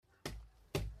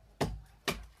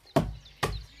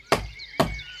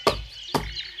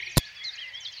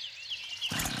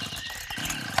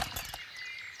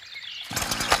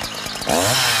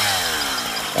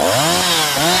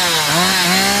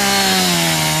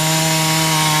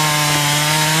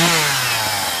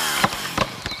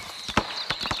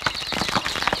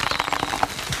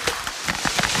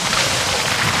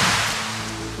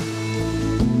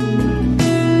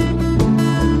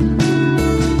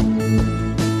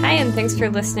and thanks for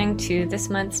listening to this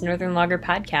month's Northern Logger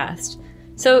podcast.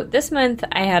 So this month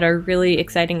I had a really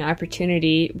exciting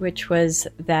opportunity, which was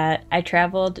that I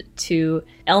traveled to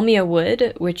Elmia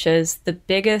Wood, which is the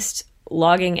biggest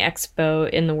logging expo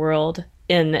in the world,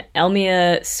 in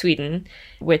Elmia, Sweden,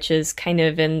 which is kind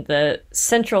of in the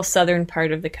central southern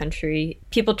part of the country.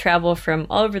 People travel from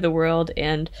all over the world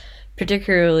and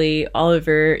particularly all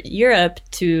over Europe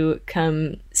to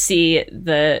come see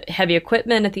the heavy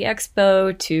equipment at the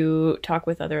expo, to talk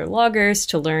with other loggers,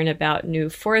 to learn about new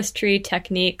forestry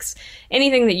techniques,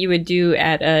 anything that you would do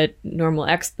at a normal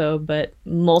expo, but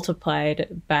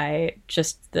multiplied by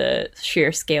just the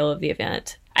sheer scale of the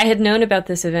event. I had known about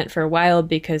this event for a while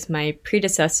because my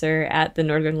predecessor at the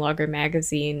Northern Logger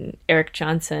magazine, Eric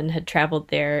Johnson, had traveled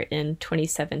there in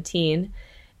 2017.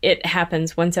 It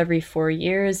happens once every 4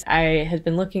 years. I had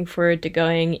been looking forward to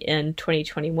going in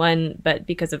 2021, but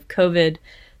because of COVID,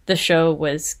 the show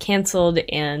was canceled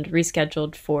and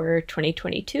rescheduled for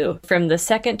 2022. From the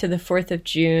 2nd to the 4th of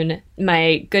June,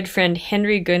 my good friend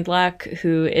Henry Gundlach,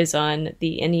 who is on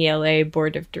the NELA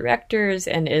board of directors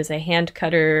and is a hand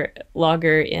cutter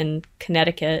logger in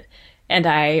Connecticut,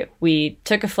 and we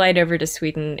took a flight over to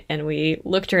Sweden and we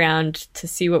looked around to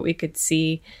see what we could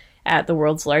see at the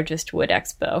world's largest wood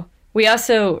expo. We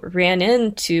also ran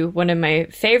into one of my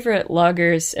favorite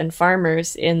loggers and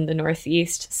farmers in the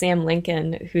Northeast, Sam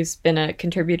Lincoln, who's been a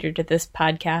contributor to this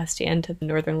podcast and to the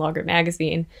Northern Logger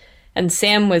magazine. And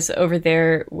Sam was over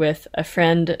there with a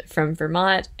friend from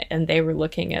Vermont, and they were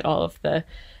looking at all of the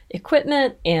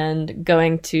equipment and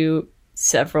going to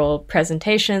several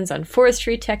presentations on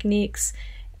forestry techniques.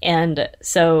 And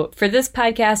so for this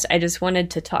podcast, I just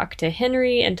wanted to talk to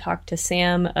Henry and talk to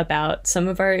Sam about some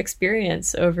of our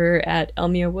experience over at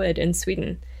Elmia Wood in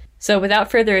Sweden. So without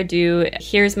further ado,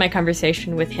 here's my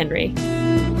conversation with Henry.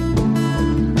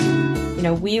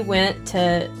 We went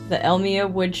to the Elmia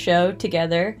Wood Show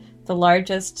together, the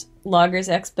largest loggers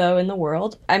expo in the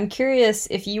world. I'm curious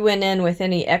if you went in with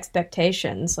any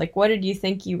expectations. Like, what did you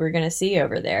think you were going to see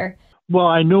over there? Well,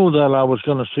 I knew that I was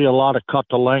going to see a lot of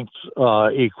cut-to-length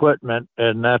equipment,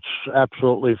 and that's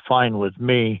absolutely fine with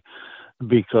me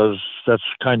because that's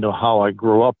kind of how I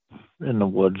grew up in the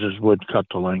woods, is wood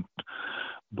cut-to-length.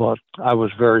 But I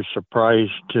was very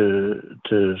surprised to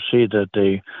see that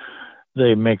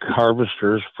they make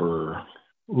harvesters for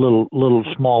little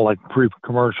small, like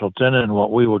pre-commercial tenon,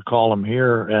 what we would call them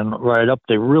here, and right up,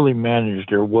 they really manage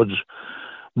their woods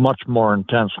much more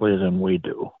intensely than we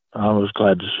do. I was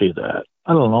glad to see that.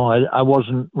 I don't know. I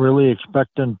wasn't really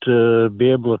expecting to be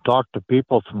able to talk to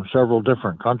people from several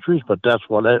different countries, but that's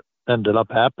what ended up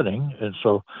happening. And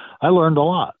so I learned a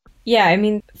lot. Yeah, I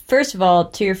mean, first of all,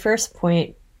 to your first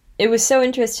point, it was so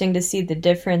interesting to see the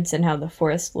difference in how the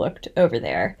forest looked over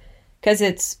there. Because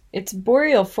it's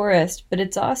boreal forest, but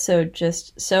it's also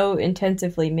just so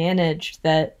intensively managed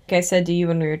that, like I said to you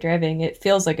when we were driving, it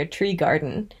feels like a tree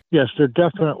garden. Yes, they're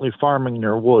definitely farming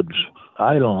their woods.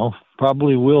 I don't know.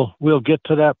 Probably we'll get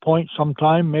to that point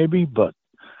sometime, maybe, but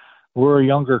we're a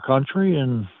younger country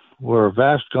and we're a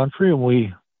vast country, and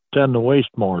we tend to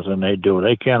waste more than they do.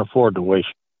 They can't afford to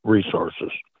waste resources.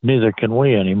 Neither can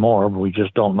we anymore. We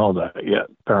just don't know that yet,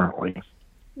 apparently.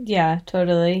 Yeah,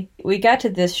 totally. We got to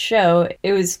this show.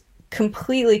 It was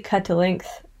completely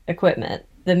cut-to-length equipment.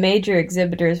 The major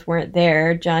exhibitors weren't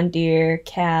there. John Deere,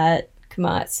 Cat,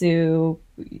 Komatsu,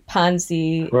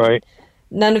 Ponzi. Right.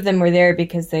 None of them were there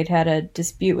because they'd had a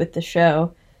dispute with the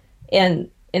show.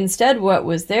 And instead what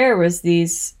was there was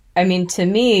these, I mean, to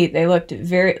me, they looked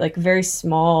very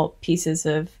small pieces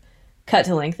of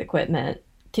cut-to-length equipment.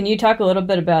 Can you talk a little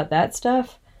bit about that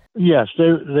stuff? Yes,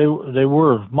 they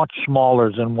were much smaller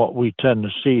than what we tend to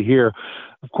see here.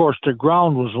 Of course, the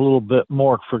ground was a little bit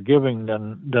more forgiving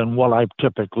than what I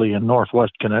typically in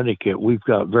northwest Connecticut. We've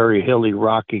got very hilly,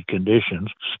 rocky conditions.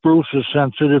 Spruce is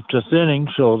sensitive to thinning,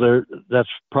 so that's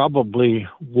probably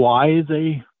why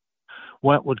they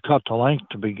went with cut-to-length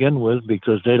to begin with,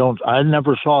 because I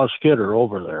never saw a skidder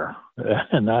over there,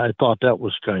 and I thought that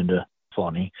was kind of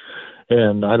funny.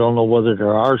 And I don't know whether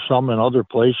there are some in other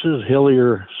places,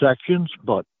 hillier sections,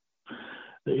 but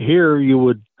here you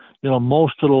would,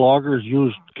 most of the loggers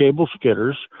used cable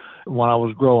skidders when I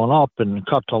was growing up, and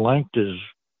cut-to-length is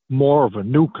more of a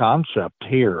new concept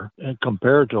here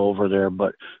compared to over there.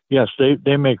 But yes,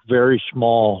 they make very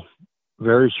small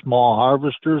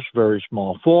harvesters, very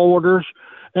small forwarders,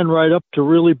 and right up to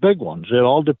really big ones. It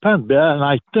all depends. And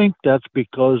I think that's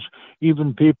because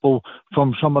even people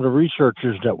from some of the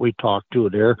researchers that we talked to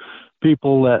there,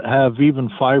 people that have even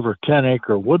 5 or 10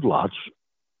 acre woodlots,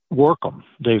 work them.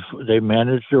 They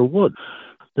manage their wood.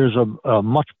 There's a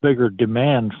much bigger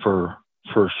demand for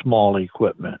small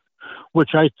equipment.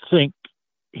 which I think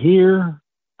here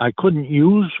I couldn't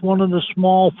use one of the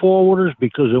small forwarders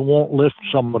because it won't lift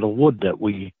some of the wood that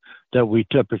we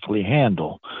typically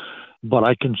handle. But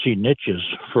I can see niches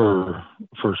for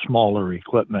smaller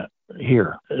equipment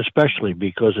here, especially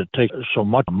because it takes so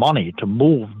much money to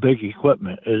move big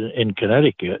equipment. In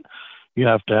Connecticut, you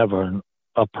have to have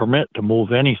a permit to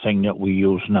move anything that we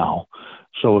use now.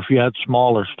 So if you had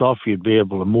smaller stuff, you'd be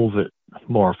able to move it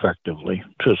more effectively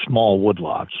to small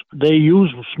woodlots. They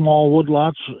use small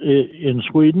woodlots in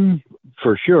Sweden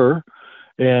for sure,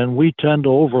 and we tend to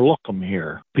overlook them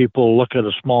here. People look at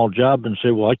a small job and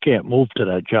say, well, I can't move to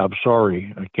that job.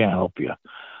 Sorry, I can't help you.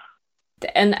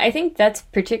 And I think that's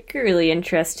particularly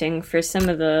interesting for some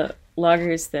of the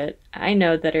loggers that I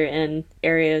know that are in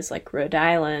areas like Rhode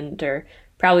Island or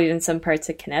probably even some parts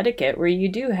of Connecticut, where you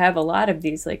do have a lot of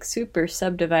these like super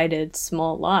subdivided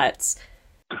small lots.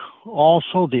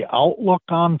 Also, the outlook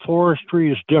on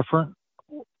forestry is different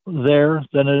there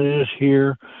than it is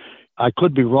here. I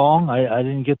could be wrong. I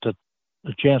didn't get the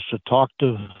chance to talk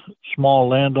to small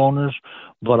landowners,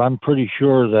 but I'm pretty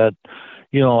sure that,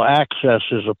 access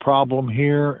is a problem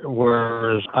here,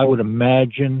 whereas I would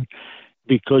imagine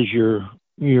because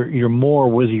you're more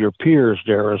with your peers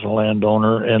there as a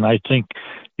landowner, and I think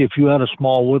if you had a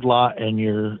small woodlot and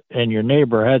your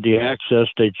neighbor had the access,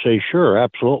 they'd say, sure,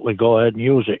 absolutely, go ahead and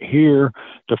use it. Here,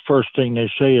 the first thing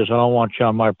they say is, I don't want you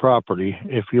on my property.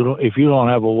 If you don't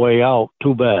have a way out,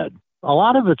 too bad. A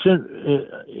lot of it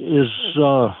is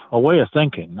a way of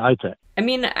thinking, I think. I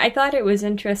mean, I thought it was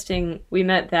interesting. We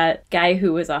met that guy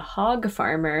who was a hog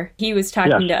farmer. He was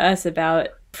talking to us about,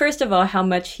 first of all, how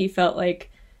much he felt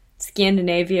like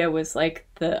Scandinavia was like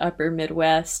the upper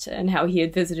Midwest, and how he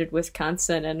had visited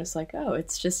Wisconsin and was like, oh,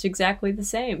 it's just exactly the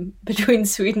same between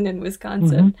Sweden and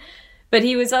Wisconsin. Mm-hmm. But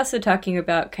he was also talking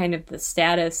about kind of the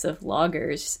status of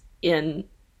loggers in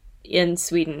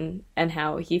Sweden and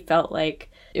how he felt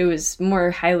like it was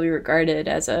more highly regarded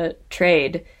as a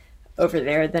trade over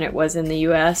there than it was in the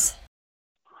U.S.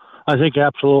 I think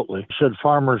absolutely. He said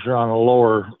farmers are on a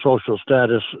lower social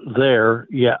status there,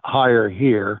 yet higher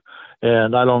here.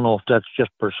 And I don't know if that's just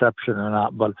perception or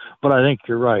not, but I think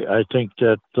you're right. I think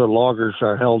that the loggers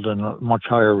are held in a much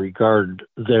higher regard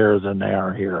there than they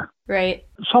are here. Right.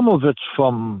 Some of it's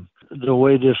from the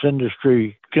way this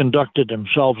industry conducted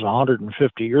themselves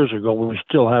 150 years ago. We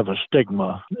still have a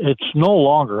stigma. It's no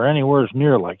longer anywhere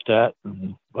near like that,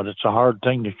 but it's a hard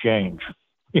thing to change,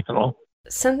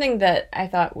 Something that I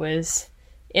thought was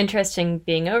interesting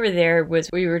being over there was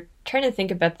we were trying to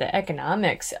think about the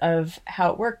economics of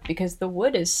how it worked, because the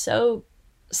wood is so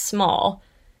small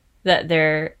that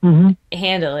they're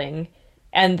handling.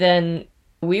 And then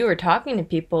we were talking to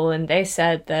people and they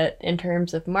said that in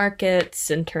terms of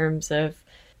markets, in terms of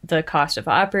the cost of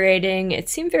operating, it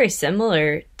seemed very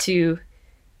similar to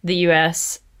the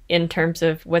US in terms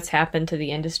of what's happened to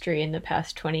the industry in the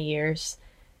past 20 years.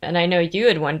 And I know you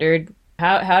had wondered,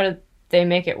 how did they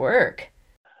make it work?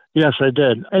 Yes, I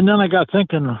did. And then I got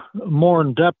thinking more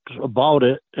in depth about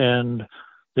it, and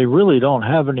they really don't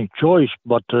have any choice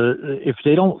but to, if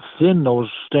they don't thin those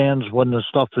stands when the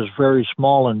stuff is very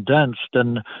small and dense,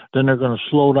 then they're going to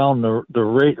slow down the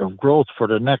rate of growth for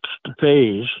the next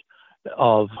phase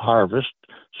of harvest.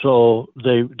 So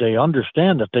they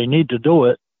understand that they need to do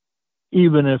it,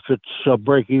 even if it's a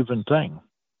break-even thing.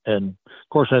 And of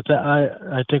course,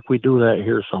 I think we do that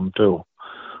here some too,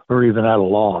 or even at a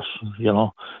loss.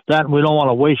 That we don't want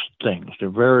to waste things. They're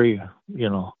very,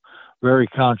 very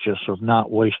conscious of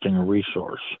not wasting a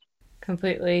resource.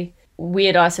 Completely. We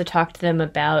had also talked to them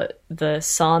about the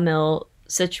sawmill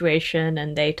situation,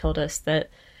 and they told us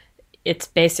that it's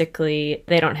basically,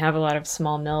 they don't have a lot of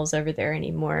small mills over there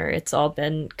anymore. It's all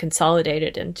been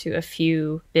consolidated into a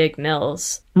few big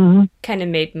mills. Mm-hmm. Kind of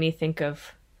made me think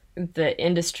of the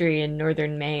industry in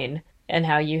northern Maine and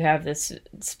how you have this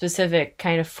specific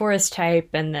kind of forest type,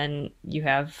 and then you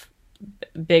have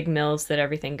big mills that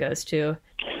everything goes to.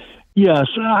 Yes,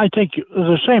 I think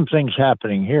the same thing's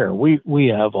happening here. We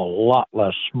have a lot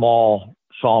less small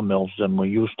sawmills than we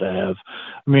used to have.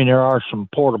 I mean, there are some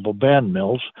portable band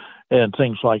mills and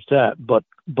things like that, but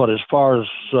as far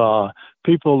as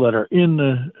people that are in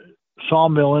the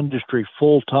sawmill industry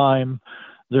full time,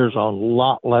 there's a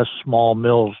lot less small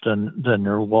mills than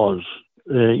there was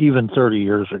even 30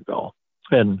 years ago.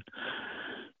 And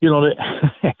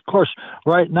of course,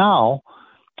 right now,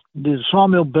 the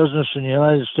sawmill business in the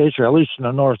United States, or at least in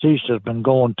the Northeast, has been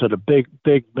going to the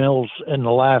big mills in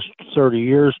the last 30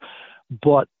 years.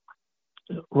 But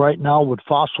right now, with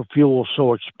fossil fuel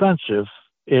so expensive,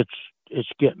 it's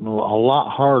getting a lot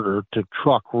harder to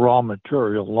truck raw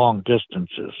material long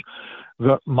distances.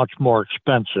 much more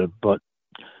expensive. But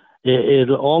it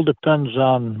all depends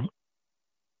on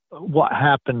what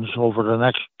happens over the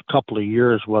next couple of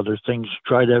years, whether things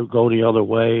try to go the other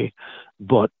way.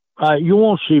 But you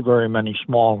won't see very many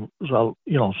small,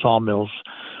 sawmills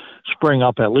spring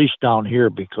up, at least down here,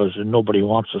 because nobody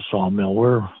wants a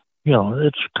sawmill.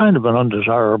 It's kind of an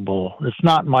undesirable. It's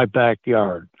not in my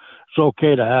backyard. It's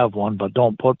okay to have one, but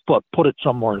don't put it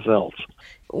somewhere else.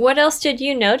 What else did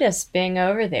you notice being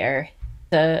over there?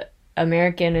 The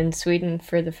American in Sweden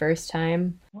for the first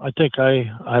time? I think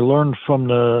I learned from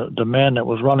the man that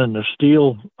was running the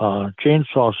steel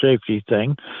chainsaw safety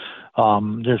thing.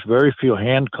 There's very few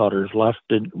hand cutters left,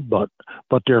 but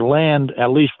their land,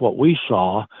 at least what we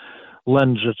saw,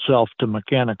 lends itself to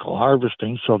mechanical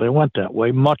harvesting. So they went that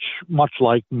way, much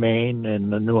like Maine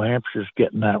and the New Hampshire's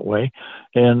getting that way.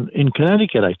 And in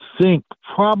Connecticut, I think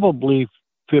probably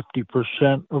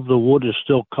 50% of the wood is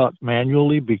still cut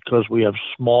manually because we have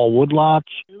small wood lots,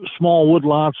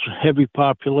 heavy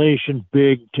population,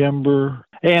 big timber,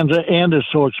 and it's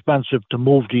so expensive to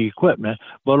move the equipment.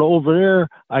 But over there,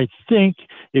 I think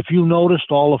if you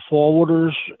noticed all the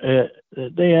forwarders,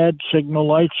 they had signal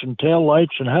lights and tail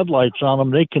lights and headlights on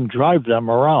them. They can drive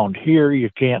them around. Here, you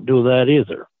can't do that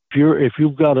either. If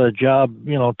you've got a job,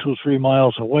 2-3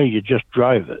 miles away, you just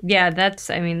drive it. Yeah, that's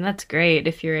great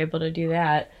if you're able to do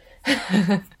that.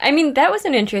 I mean, that was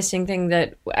an interesting thing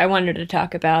that I wanted to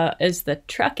talk about is the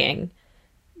trucking,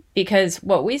 because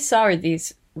what we saw are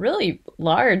these really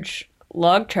large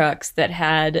log trucks that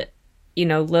had,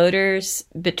 loaders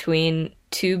between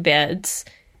two beds,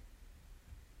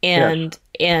 and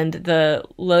the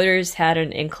loaders had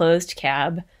an enclosed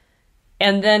cab.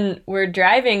 And then we're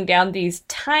driving down these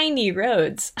tiny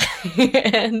roads.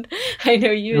 And I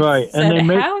know you said,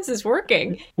 how is this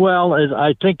working? Well,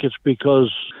 I think it's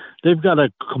because they've got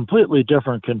a completely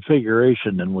different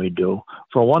configuration than we do.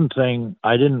 For one thing,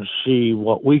 I didn't see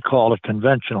what we call a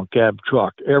conventional cab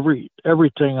truck.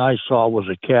 Everything I saw was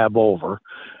a cab over,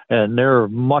 and they're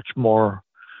much more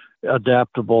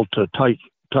adaptable to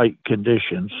tight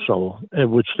conditions,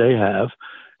 which they have.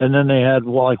 And then they had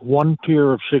one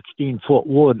tier of 16-foot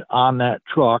wood on that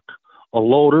truck, a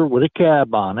loader with a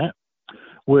cab on it,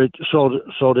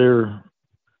 so they're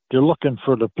looking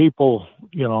for the people,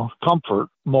 comfort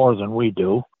more than we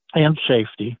do, and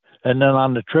safety. And then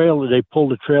on the trailer, they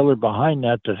pulled a trailer behind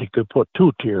that they could put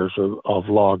 2 tiers of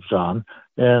logs on.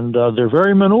 And they're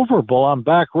very maneuverable on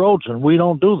back roads, and we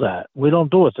don't do that. We don't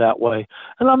do it that way.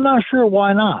 And I'm not sure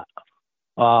why not.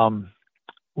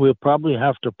 We'll probably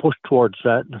have to push towards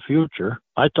that in the future.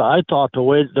 I thought the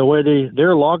way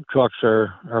their log trucks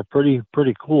are pretty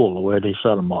cool the way they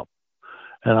set them up,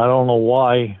 and I don't know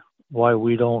why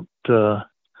we don't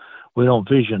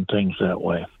vision things that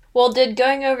way. Well, did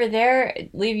going over there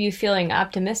leave you feeling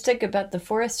optimistic about the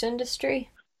forest industry?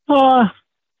 Yeah,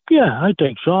 I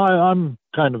think so. I'm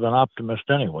kind of an optimist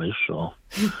anyway, so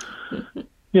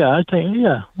yeah, I think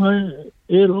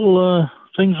it'll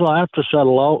things will have to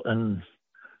settle out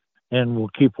and we'll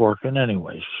keep working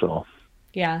anyway. So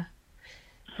yeah.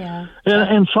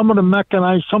 And some of the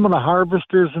mechanized, some of the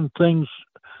harvesters and things,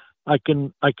 I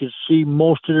could see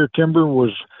most of their timber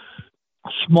was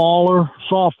smaller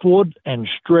softwood and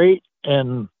straight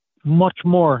and much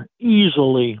more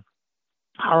easily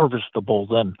harvestable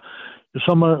than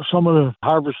some of the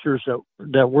harvesters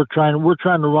that we're trying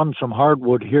to run some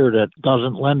hardwood here that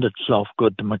doesn't lend itself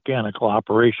good to mechanical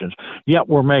operations. Yet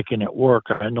we're making it work.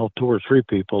 I know 2 or 3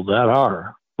 people that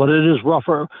are, but it is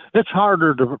rougher. It's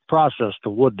harder to process the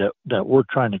wood that we're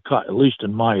trying to cut, at least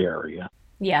in my area.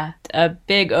 Yeah, a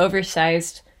big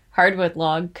oversized hardwood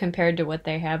log compared to what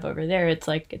they have over there.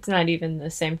 It's not even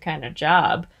the same kind of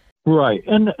job. Right,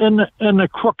 and the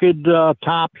crooked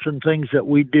tops and things that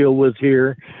we deal with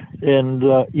here, and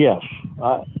yes,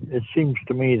 it seems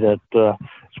to me that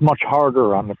it's much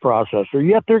harder on the processor.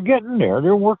 Yet they're getting there.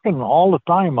 They're working all the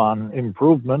time on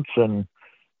improvements, and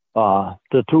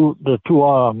the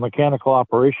two mechanical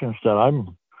operations that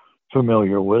I'm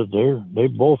familiar with, they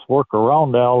both work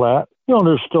around all that.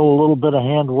 There's still a little bit of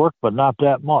handwork, but not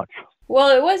that much. Well,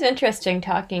 it was interesting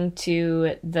talking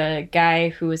to the guy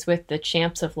who was with the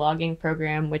Champs of Logging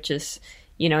program, which is,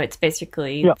 it's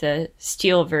basically the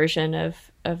steel version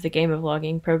of the Game of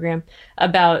Logging program,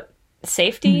 about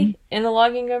safety in the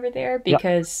logging over there.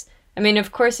 Because,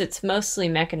 of course, it's mostly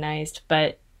mechanized,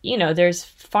 but, there's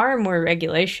far more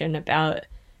regulation about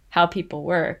how people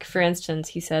work. For instance,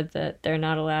 he said that they're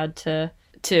not allowed to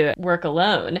work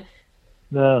alone.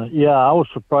 I was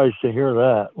surprised to hear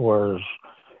that, whereas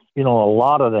a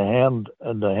lot of the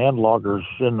hand loggers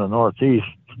in the Northeast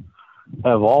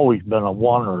have always been a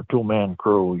 1 or 2 man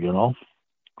crew,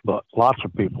 but lots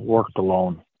of people worked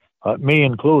alone, me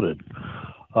included,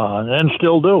 and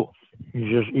still do.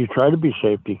 You try to be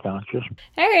safety conscious.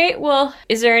 All right. Well,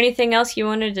 is there anything else you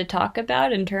wanted to talk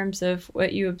about in terms of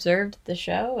what you observed at the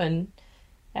show? And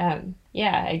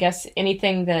yeah, I guess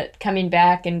anything that coming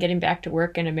back and getting back to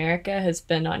work in America has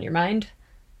been on your mind?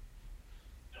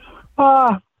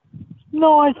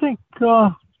 No, I think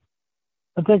of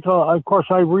course,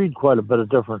 I read quite a bit of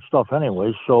different stuff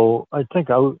anyway. So I think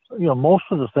most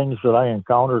of the things that I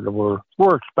encountered were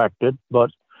expected, but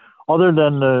other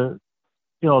than the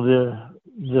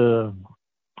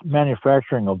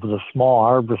manufacturing of the small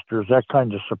harvesters, that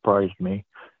kind of surprised me,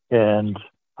 and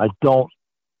I don't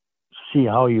see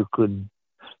how you could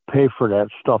pay for that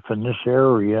stuff in this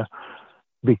area,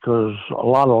 because a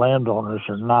lot of landowners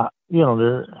are not,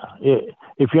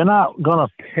 if you're not going to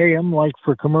pay them like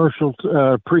for commercial,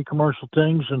 pre-commercial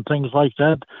things and things like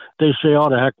that, they say, oh,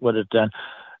 the heck with it then.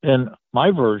 And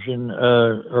my version,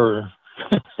 or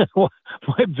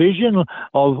my vision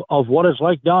of what it's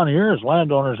like down here is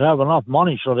landowners have enough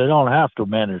money so they don't have to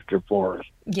manage their forest.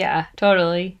 Yeah,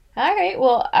 totally. All right,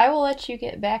 well, I will let you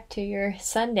get back to your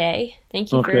Sunday.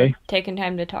 Thank you for taking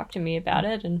time to talk to me about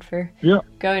it and for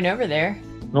going over there.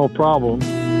 No problem.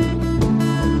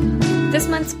 This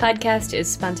month's podcast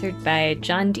is sponsored by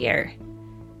John Deere.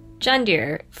 John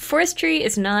Deere, forestry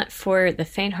is not for the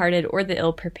faint-hearted or the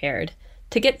ill-prepared.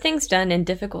 To get things done in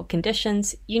difficult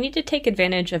conditions, you need to take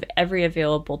advantage of every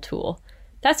available tool.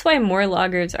 That's why more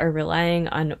loggers are relying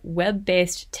on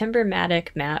web-based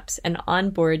Timbermatic maps and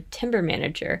onboard Timber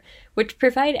Manager, which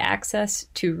provide access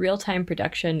to real-time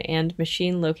production and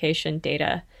machine location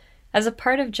data. As a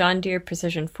part of John Deere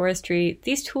Precision Forestry,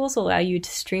 these tools allow you to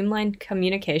streamline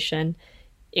communication,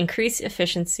 increase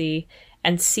efficiency,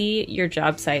 and see your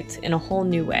job sites in a whole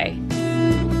new way.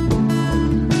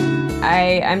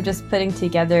 I'm just putting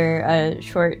together a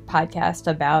short podcast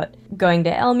about going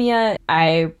to Elmia.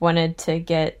 I wanted to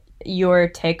get your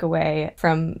takeaway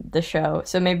from the show.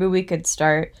 So maybe we could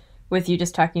start with you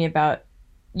just talking about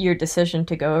your decision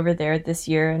to go over there this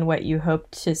year and what you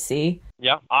hoped to see.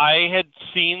 Yeah, I had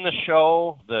seen the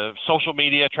show, the social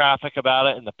media traffic about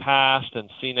it in the past, and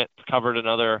seen it covered in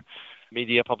other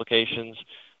media publications,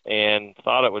 and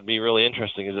thought it would be really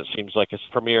interesting, as it seems like it's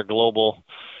premier global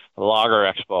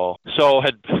Logger Expo. So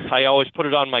I always put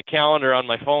it on my calendar on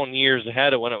my phone years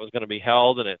ahead of when it was going to be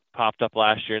held, and it popped up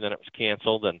last year, and then it was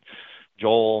canceled. And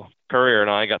Joel Courier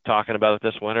and I got talking about it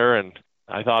this winter, and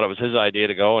I thought it was his idea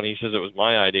to go, and he says it was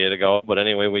my idea to go. But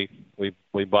anyway,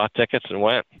 we bought tickets and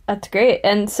went. That's great.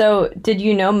 And so did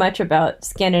you know much about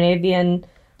Scandinavian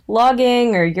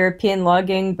logging or European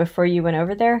logging before you went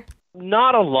over there?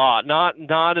 Not a lot,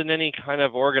 not in any kind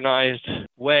of organized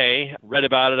way. Read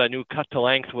about it. I knew cut to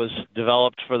length was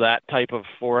developed for that type of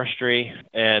forestry.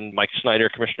 And Mike Snyder,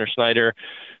 Commissioner Snyder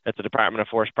at the Department of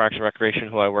Forest, Parks and Recreation,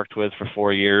 who I worked with for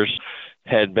 4 years,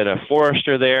 had been a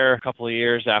forester there a couple of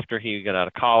years after he got out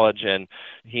of college, and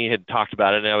he had talked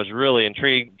about it. And I was really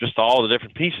intrigued, just all the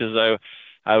different pieces.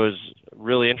 I was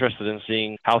really interested in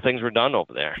seeing how things were done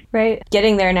over there. Right.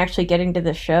 Getting there and actually getting to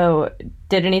the show,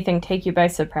 did anything take you by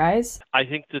surprise? I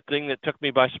think the thing that took me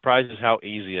by surprise is how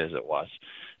easy as it was.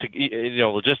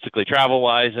 Logistically,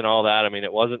 travel-wise and all that. I mean,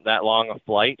 it wasn't that long a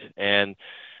flight, and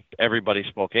everybody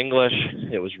spoke English.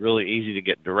 It was really easy to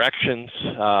get directions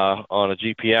on a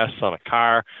GPS, on a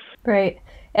car. Right.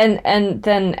 And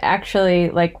then actually,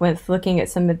 like with looking at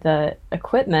some of the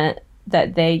equipment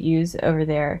that they use over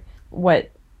there,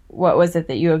 what was it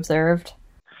that you observed?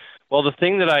 Well, the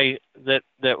thing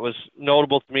that was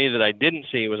notable to me that I didn't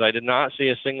see was I did not see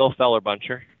a single feller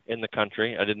buncher in the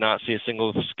country. I did not see a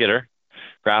single skidder,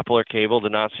 grappler, cable,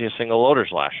 did not see a single loader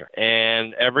slasher.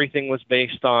 And everything was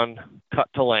based on cut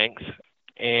to length.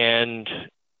 And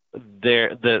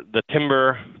the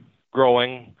timber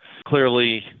growing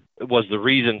clearly was the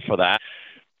reason for that.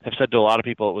 I've said to a lot of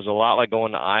people it was a lot like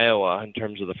going to Iowa in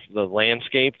terms of the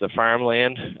landscape, the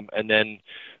farmland, and then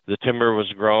the timber was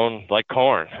grown like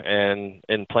corn and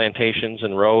in plantations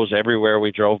and rows everywhere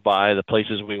we drove by, the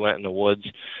places we went in the woods,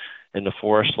 in the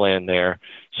forest land there.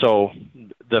 So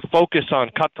the focus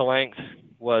on cut to length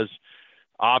was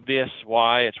obvious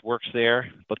why it works there.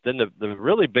 But then the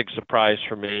really big surprise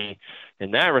for me in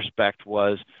that respect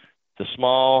was the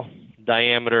small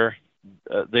diameter.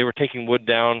 They were taking wood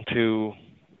down to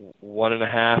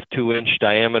 1.5, 2-inch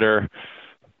diameter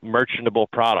merchantable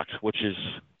product, which is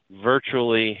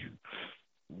virtually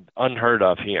unheard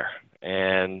of here.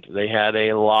 And they had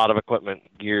a lot of equipment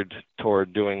geared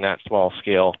toward doing that small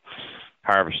scale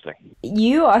harvesting.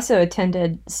 You also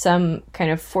attended some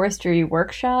kind of forestry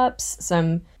workshops,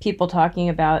 some people talking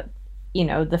about,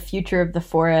 the future of the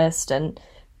forest and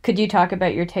Could you talk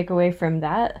about your takeaway from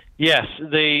that? Yes,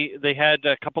 they had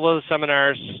a couple of the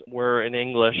seminars were in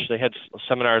English. They had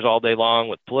seminars all day long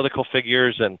with political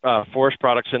figures and forest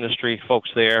products industry folks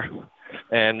there.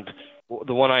 And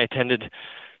the one I attended,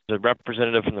 the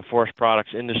representative from the forest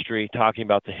products industry talking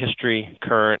about the history,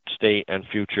 current state, and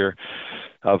future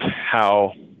of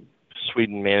how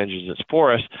Sweden manages its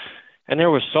forests. And there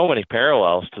was so many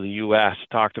parallels to the U.S.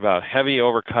 Talked about heavy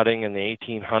overcutting in the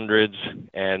 1800s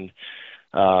and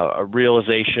a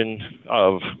realization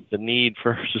of the need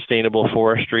for sustainable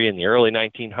forestry in the early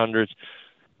 1900s,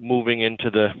 moving into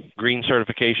the green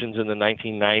certifications in the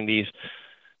 1990s.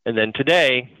 And then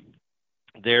today,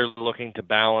 they're looking to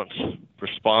balance,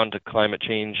 respond to climate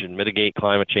change and mitigate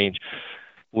climate change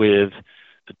with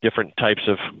the different types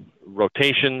of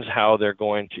rotations, how they're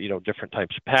going to, different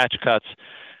types of patch cuts.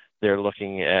 They're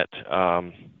looking at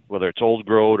whether it's old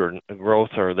growth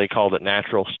or they called it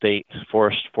natural state,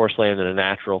 forest land in a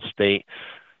natural state.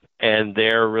 And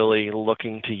they're really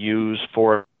looking to use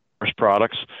forest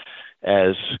products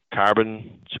as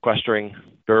carbon sequestering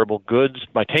durable goods.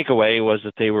 My takeaway was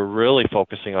that they were really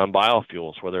focusing on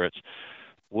biofuels, whether it's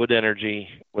wood energy,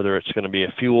 whether it's going to be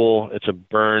a fuel, it's a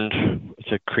burned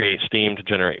to create steam to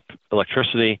generate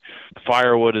electricity.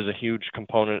 Firewood is a huge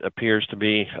component, appears to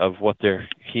be, of what they're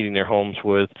heating their homes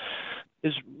with.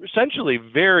 Is essentially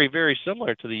very, very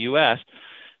similar to the U.S.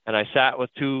 And I sat with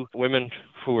two women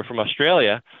who were from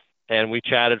Australia, and we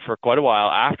chatted for quite a while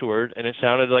afterward, and it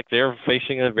sounded like they're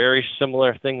facing a very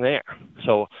similar thing there.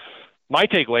 So my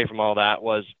takeaway from all that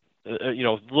was,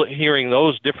 hearing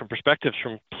those different perspectives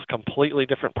from completely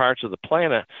different parts of the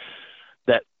planet,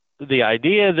 that the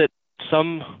idea that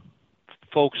some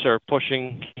folks are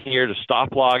pushing here to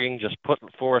stop logging, just put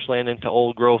forest land into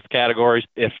old growth categories.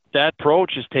 If that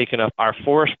approach is taken up, our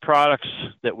forest products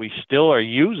that we still are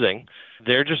using,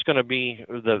 they're just going to be,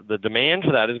 the demand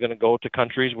for that is going to go to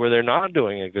countries where they're not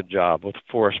doing a good job with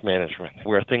forest management,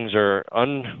 where things are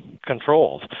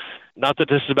uncontrolled. Not that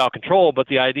this is about control, but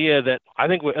the idea that I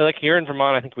think, like here in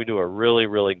Vermont, I think we do a really,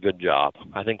 really good job.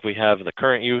 I think we have the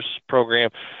current use program.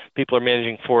 People are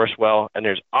managing forests well, and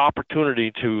there's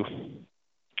opportunity to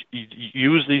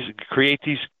use these, create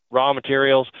these raw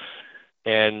materials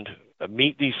and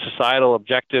meet these societal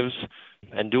objectives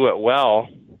and do it well.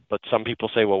 But some people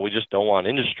say, well, we just don't want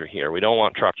industry here. We don't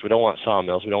want trucks. We don't want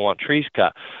sawmills. We don't want trees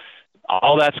cut.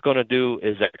 All that's going to do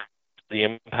is that the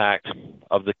impact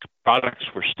of the products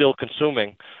we're still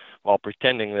consuming while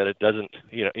pretending that it doesn't,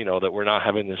 that we're not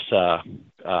having this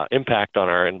impact on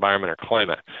our environment or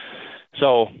climate.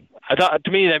 So I thought,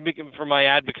 to me, that for my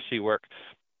advocacy work,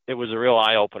 it was a real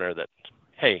eye-opener that,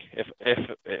 hey, if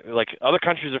like other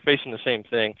countries are facing the same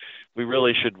thing, we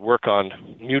really should work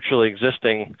on mutually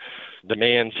existing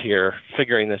demands here,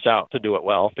 figuring this out to do it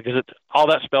well, because all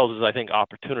that spells is, I think,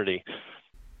 opportunity.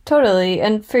 Totally.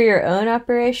 And for your own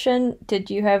operation,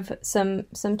 did you have some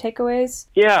takeaways?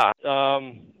 Yeah.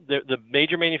 The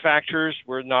major manufacturers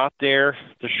were not there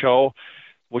to show,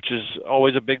 which is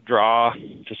always a big draw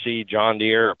to see John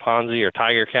Deere or Ponzi or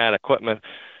Tiger Cat equipment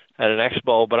at an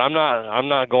expo. But I'm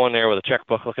not going there with a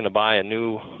checkbook looking to buy a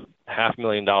new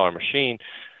 $500,000 machine.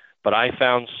 But I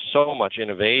found so much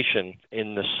innovation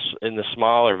in the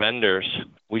smaller vendors.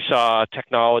 We saw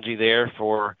technology there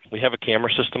we have a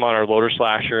camera system on our loader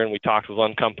slasher, and we talked with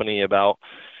one company about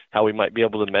how we might be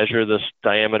able to measure this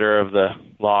diameter of the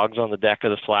logs on the deck of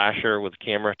the slasher with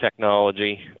camera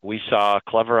technology. We saw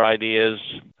clever ideas,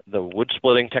 the wood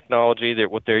splitting technology,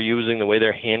 what they're using, the way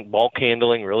they're bulk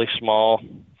handling really small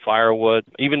firewood,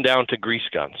 even down to grease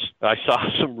guns. I saw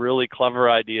some really clever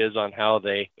ideas on how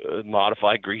they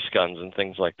modify grease guns and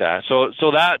things like that.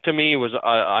 So that to me was,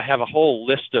 I have a whole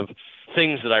list of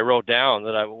things that I wrote down,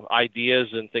 ideas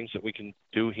and things that we can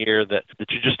do here that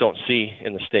you just don't see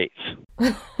in the States.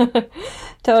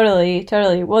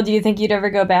 Totally. Well, do you think you'd ever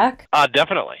go back?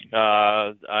 Definitely.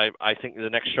 I think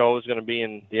the next show is going to be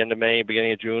in the end of May,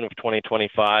 beginning of June of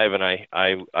 2025, and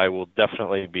I will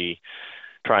definitely be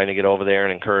trying to get over there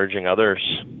and encouraging others.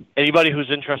 Anybody who's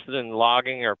interested in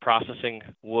logging or processing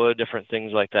wood, different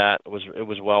things like that, it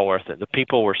was well worth it. The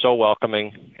people were so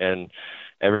welcoming, and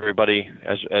everybody,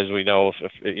 as we know,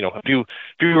 a few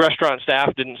restaurant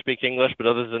staff didn't speak English, but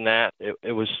other than that,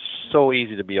 it was so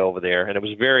easy to be over there, and it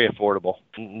was very affordable.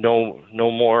 No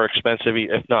more expensive,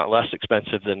 if not less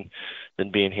expensive than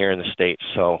being here in the States.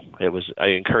 So I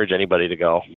encourage anybody to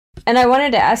go. And I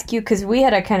wanted to ask you, because we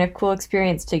had a kind of cool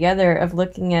experience together of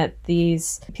looking at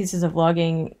these pieces of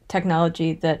logging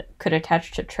technology that could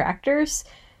attach to tractors,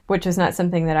 which was not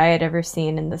something that I had ever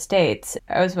seen in the States.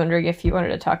 I was wondering if you wanted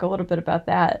to talk a little bit about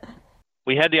that.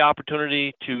 we had the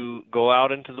opportunity to go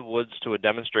out into the woods to a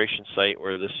demonstration site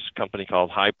where this company called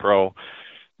High Pro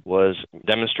was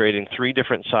demonstrating 3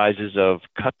 different sizes of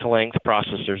cut-to-length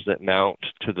processors that mount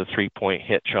to the 3-point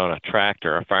hitch on a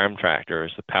tractor. A farm tractor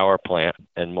is the power plant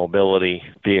and mobility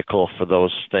vehicle for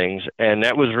those things. And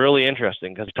that was really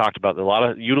interesting because we talked about a lot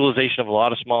of utilization of a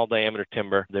lot of small diameter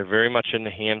timber. They're very much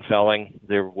into hand felling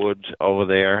their wood over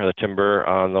there, the timber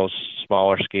on those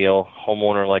smaller scale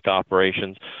homeowner-like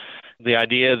operations. The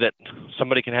idea that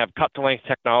somebody can have cut-to-length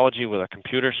technology with a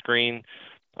computer screen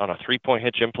on a 3-point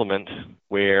hitch implement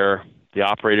where the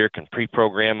operator can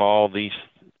pre-program all these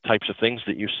types of things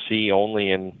that you see only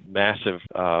in massive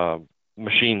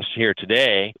machines here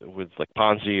today with like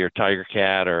Ponzi or Tiger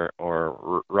Cat or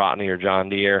Rotney or John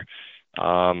Deere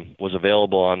was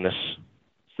available on this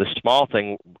small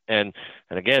thing. And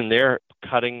again, their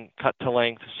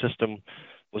cut-to-length system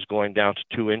was going down to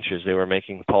 2 inches. They were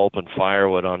making pulp and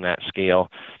firewood on that scale.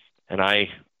 And I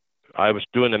was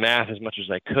doing the math as much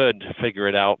as I could to figure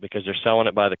it out because they're selling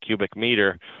it by the cubic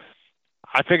meter.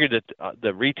 I figured that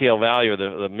the retail value, or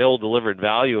the mill delivered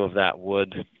value of that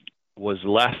wood was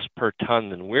less per ton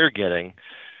than we're getting,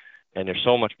 and there's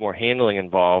so much more handling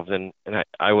involved. And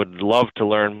I would love to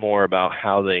learn more about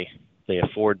how they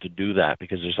afford to do that,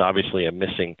 because there's obviously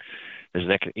there's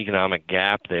an economic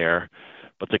gap there.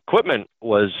 But the equipment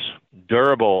was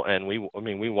durable, and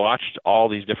we watched all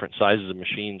these different sizes of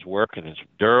machines work, and it's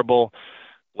durable,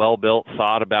 well built,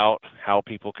 thought about how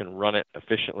people can run it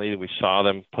efficiently. We saw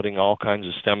them putting all kinds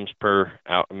of stems per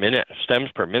minute,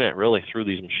 really, through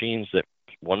these machines that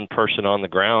one person on the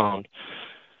ground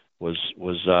was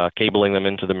cabling them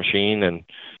into the machine, and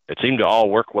it seemed to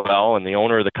all work well. And the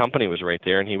owner of the company was right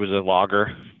there, and he was a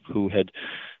logger who had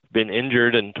been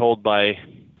injured and told by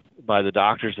the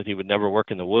doctors that he would never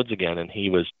work in the woods again, and he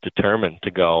was determined to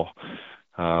go.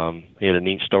 He had a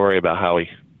neat story about how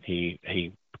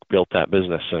he built that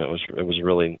business, and it was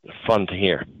really fun to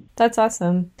hear. That's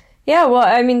awesome. Yeah, well,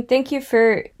 I mean, thank you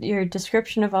for your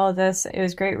description of all of this. It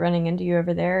was great running into you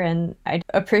over there, and I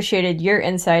appreciated your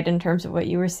insight in terms of what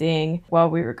you were seeing while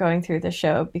we were going through the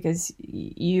show, because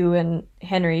you and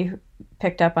Henry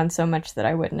picked up on so much that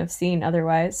I wouldn't have seen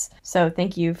otherwise. So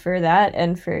thank you for that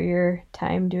and for your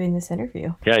time doing this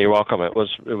interview. Yeah, you're welcome. It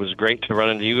was great to run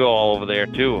into you all over there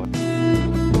too.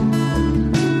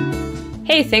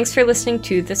 Hey, thanks for listening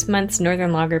to this month's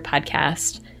Northern Logger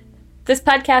podcast. This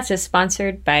podcast is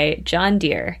sponsored by John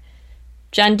Deere.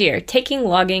 John Deere, taking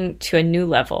logging to a new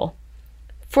level.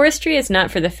 Forestry is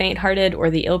not for the faint-hearted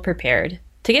or the ill-prepared.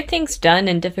 To get things done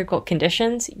in difficult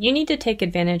conditions, you need to take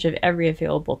advantage of every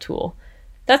available tool.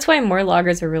 That's why more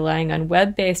loggers are relying on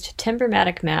web-based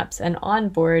Timbermatic maps and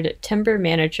onboard Timber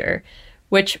Manager,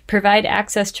 which provide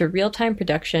access to real-time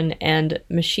production and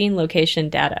machine location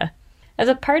data. As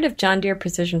a part of John Deere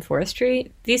Precision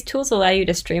Forestry, these tools allow you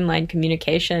to streamline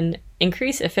communication,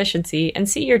 increase efficiency, and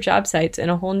see your job sites in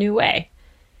a whole new way.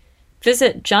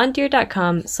 Visit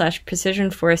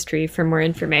johndeere.com/precisionforestry for more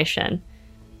information.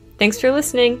 Thanks for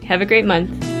listening. Have a great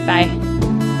month. Bye.